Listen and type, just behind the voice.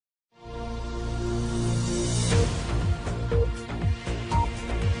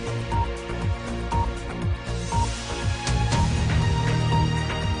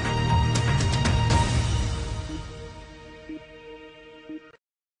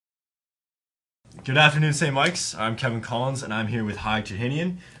Good afternoon, St. Mike's. I'm Kevin Collins, and I'm here with Haig,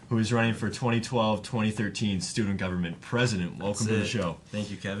 Chahinian, who is running for 2012-2013 Student Government President. Welcome to the show.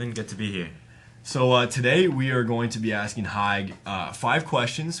 Thank you, Kevin. Good to be here. So today we are going to be asking Haig 5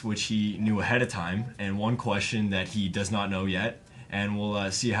 questions, which he knew ahead of time, and 1 question that he does not know yet. And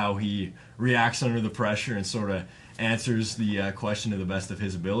we'll see how he reacts under the pressure and sort of answers the question to the best of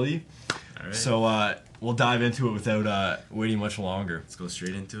his ability. All right. So we'll dive into it without waiting much longer. Let's go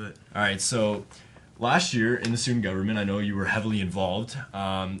straight into it. All right, so last year in the student government, I know you were heavily involved,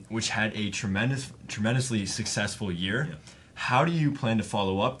 which had a tremendously successful year. Yeah. How do you plan to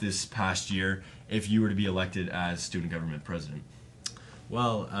follow up this past year if you were to be elected as student government president?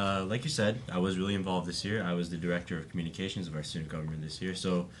 Well, like you said, I was really involved this year. I was the director of communications of our student government this year,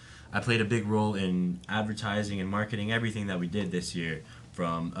 so I played a big role in advertising and marketing everything that we did this year,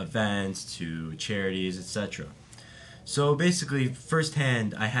 from events to charities, etc. So basically,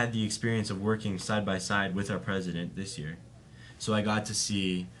 firsthand, I had the experience of working side by side with our president this year. So I got to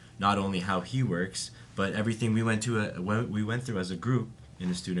see not only how he works, but everything we went through as a group in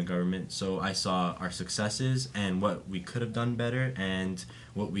the student government. So I saw our successes and what we could have done better and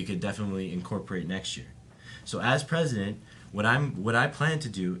what we could definitely incorporate next year. So as president, what I plan to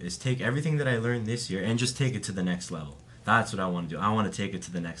do is take everything that I learned this year and just take it to the next level. That's what I want to do. I want to take it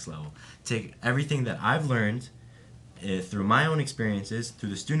to the next level. Take everything that I've learned through my own experiences, through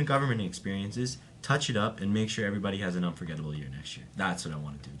the student government experiences, touch it up, and make sure everybody has an unforgettable year next year. That's what I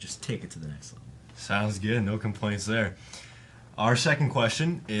want to do. Just take it to the next level. Sounds good. No complaints there. Our second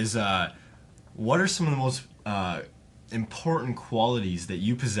question is, what are some of the most important qualities that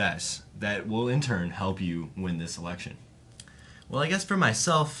you possess that will in turn help you win this election? Well, I guess for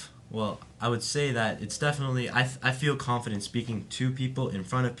myself, I would say that it's definitely, I feel confident speaking to people, in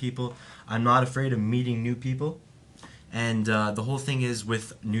front of people. I'm not afraid of meeting new people. And the whole thing is,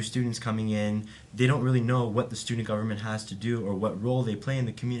 with new students coming in, they don't really know what the student government has to do or what role they play in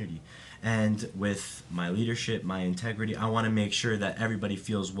the community. And with my leadership, my integrity, I want to make sure that everybody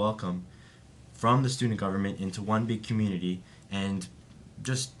feels welcome from the student government into one big community, and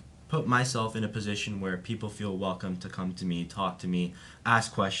just put myself in a position where people feel welcome to come to me, talk to me,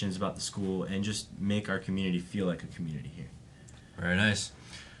 ask questions about the school, and just make our community feel like a community here. Very nice.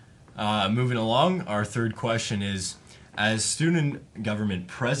 Moving along, our third question is, as student government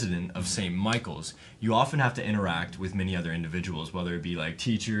president of St. Michael's, you often have to interact with many other individuals, whether it be like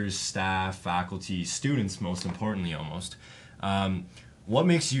teachers, staff, faculty, students, most importantly almost. What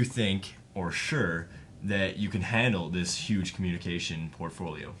makes you think, or sure, that you can handle this huge communication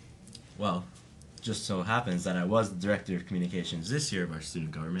portfolio? Well, just so happens that I was the director of communications this year of our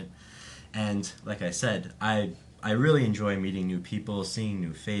student government, and like I said, I really enjoy meeting new people, seeing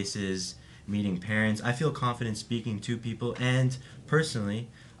new faces, meeting parents. I feel confident speaking to people, and personally,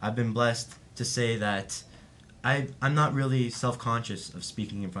 I've been blessed to say that I'm not really self-conscious of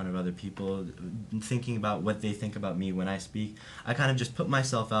speaking in front of other people, thinking about what they think about me when I speak. I kind of just put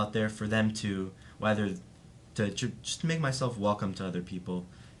myself out there for them to, just make myself welcome to other people,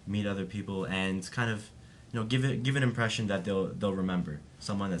 meet other people, and kind of, give an impression that they'll remember.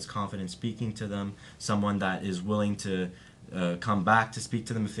 Someone that's confident speaking to them, someone that is willing to come back to speak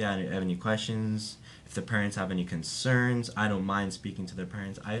to them if they have any questions. If the parents have any concerns, I don't mind speaking to their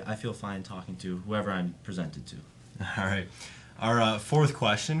parents. I feel fine talking to whoever I'm presented to. All right. Our fourth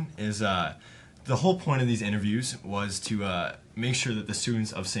question is, the whole point of these interviews was to make sure that the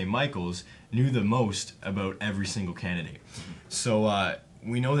students of St. Michael's knew the most about every single candidate. So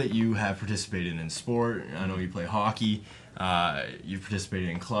we know that you have participated in sport. I know you play hockey. You've participated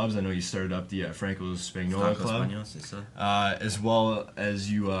in clubs. I know you started up the Franco Spagnola Club, as well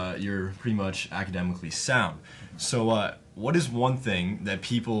as you're pretty much academically sound. So what is one thing that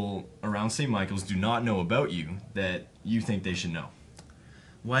people around St. Michael's do not know about you that you think they should know?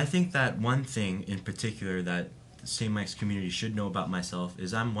 Well, I think that one thing in particular that the St. Mike's community should know about myself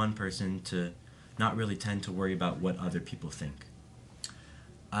is I'm one person to not really tend to worry about what other people think.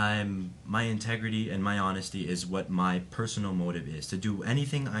 My integrity and my honesty is what my personal motive is, to do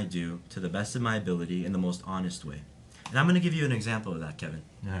anything I do to the best of my ability in the most honest way. And I'm going to give you an example of that, Kevin.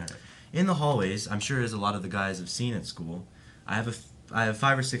 All right. In the hallways, I'm sure as a lot of the guys have seen at school, I have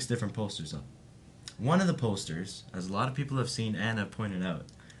 5 or 6 different posters up. One of the posters, as a lot of people have seen and have pointed out,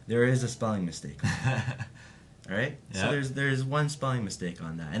 there is a spelling mistake. Alright? Yep. So there's one spelling mistake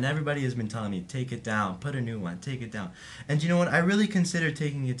on that. And everybody has been telling me, take it down, put a new one, take it down. And you know what? I really considered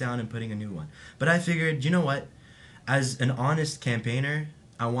taking it down and putting a new one. But I figured, you know what? As an honest campaigner,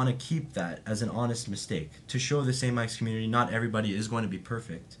 I want to keep that as an honest mistake. To show the St. Mike's community not everybody is going to be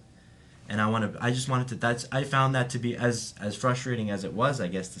perfect. and I just wanted to. I found that to be as frustrating as it was, I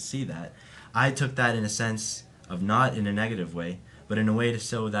guess, to see that. I took that in a sense of not in a negative way, but in a way to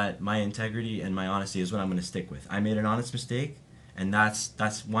show that my integrity and my honesty is what I'm going to stick with. I made an honest mistake, and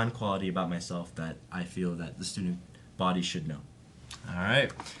that's one quality about myself that I feel that the student body should know. All right.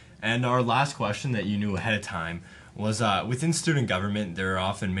 And our last question that you knew ahead of time was, within student government, there are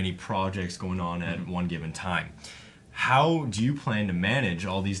often many projects going on at one given time. How do you plan to manage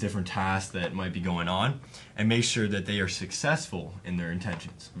all these different tasks that might be going on and make sure that they are successful in their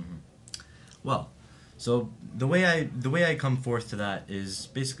intentions? Well, so the way I come forth to that is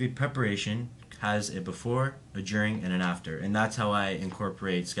basically preparation has a before, a during, and an after, and that's how I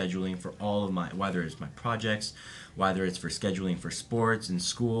incorporate scheduling for all of whether it's my projects, whether it's for scheduling for sports and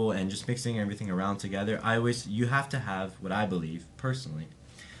school, and just mixing everything around together. You have to have what I believe personally,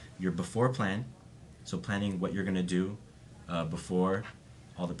 your before plan, so planning what you're gonna do before,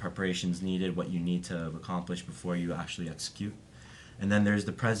 all the preparations needed, what you need to accomplish before you actually execute. And then there's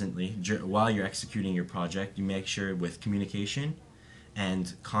the presently, while you're executing your project, you make sure with communication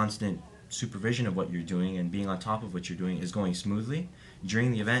and constant supervision of what you're doing and being on top of what you're doing is going smoothly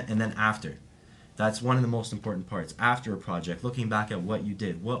during the event, and then after. That's one of the most important parts. After a project, looking back at what you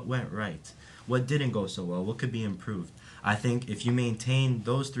did, what went right, what didn't go so well, what could be improved. I think if you maintain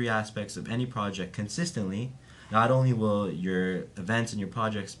those three aspects of any project consistently, not only will your events and your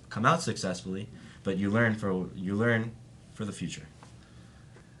projects come out successfully, but you learn for the future.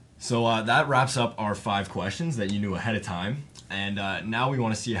 So that wraps up our 5 questions that you knew ahead of time. And now we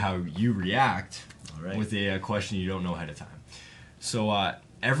want to see how you react with a question you don't know ahead of time. So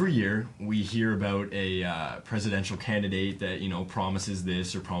every year we hear about a presidential candidate that, promises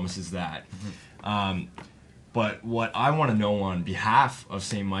this or promises that. But what I want to know on behalf of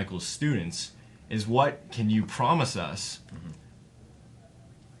St. Michael's students is, what can you promise us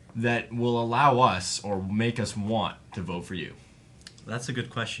that will allow us or make us want to vote for you? That's a good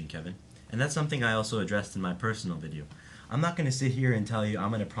question, Kevin. And that's something I also addressed in my personal video. I'm not going to sit here and tell you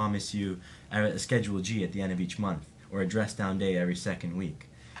I'm going to promise you a Schedule G at the end of each month or a dress down day every second week.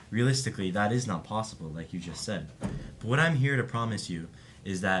 Realistically, that is not possible, like you just said. But what I'm here to promise you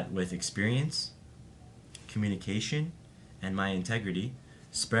is that with experience, communication, and my integrity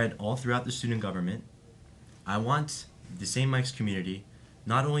spread all throughout the student government, I want the St. Mike's community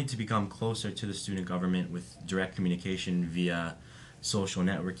not only to become closer to the student government with direct communication via social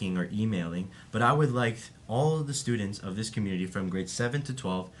networking or emailing, but I would like all of the students of this community from grades 7 to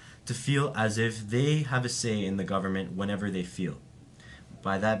 12 to feel as if they have a say in the government whenever they feel.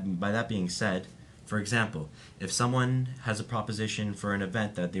 By that being said, for example, if someone has a proposition for an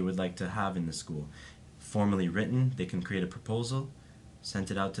event that they would like to have in the school, formally written, they can create a proposal, send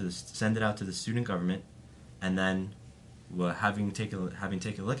it out to the student government, and then having taken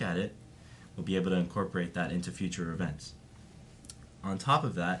a look at it, we'll be able to incorporate that into future events. On top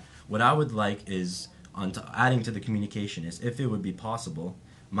of that, what I would like is, adding to the communication, is if it would be possible,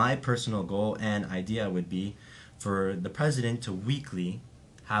 my personal goal and idea would be for the president to weekly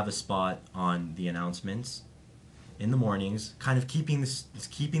have a spot on the announcements in the mornings, kind of keeping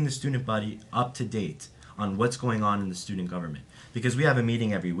the student body up to date on what's going on in the student government. Because we have a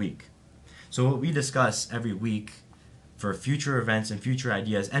meeting every week. So what we discuss every week for future events and future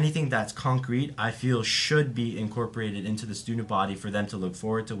ideas, anything that's concrete, I feel should be incorporated into the student body for them to look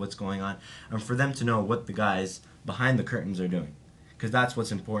forward to what's going on and for them to know what the guys behind the curtains are doing. Because that's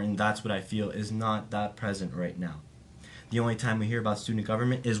what's important. That's what I feel is not that present right now. The only time we hear about student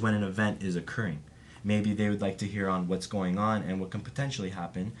government is when an event is occurring. Maybe they would like to hear on what's going on and what can potentially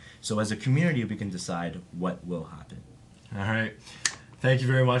happen. So as a community, we can decide what will happen. All right. Thank you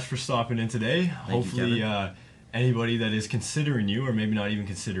very much for stopping in today. Hopefully, anybody that is considering you, or maybe not even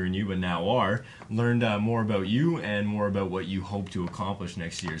considering you, but now are, learned more about you and more about what you hope to accomplish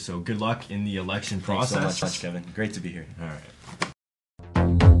next year. So good luck in the election process. Thanks so much, Kevin. Great to be here. All right.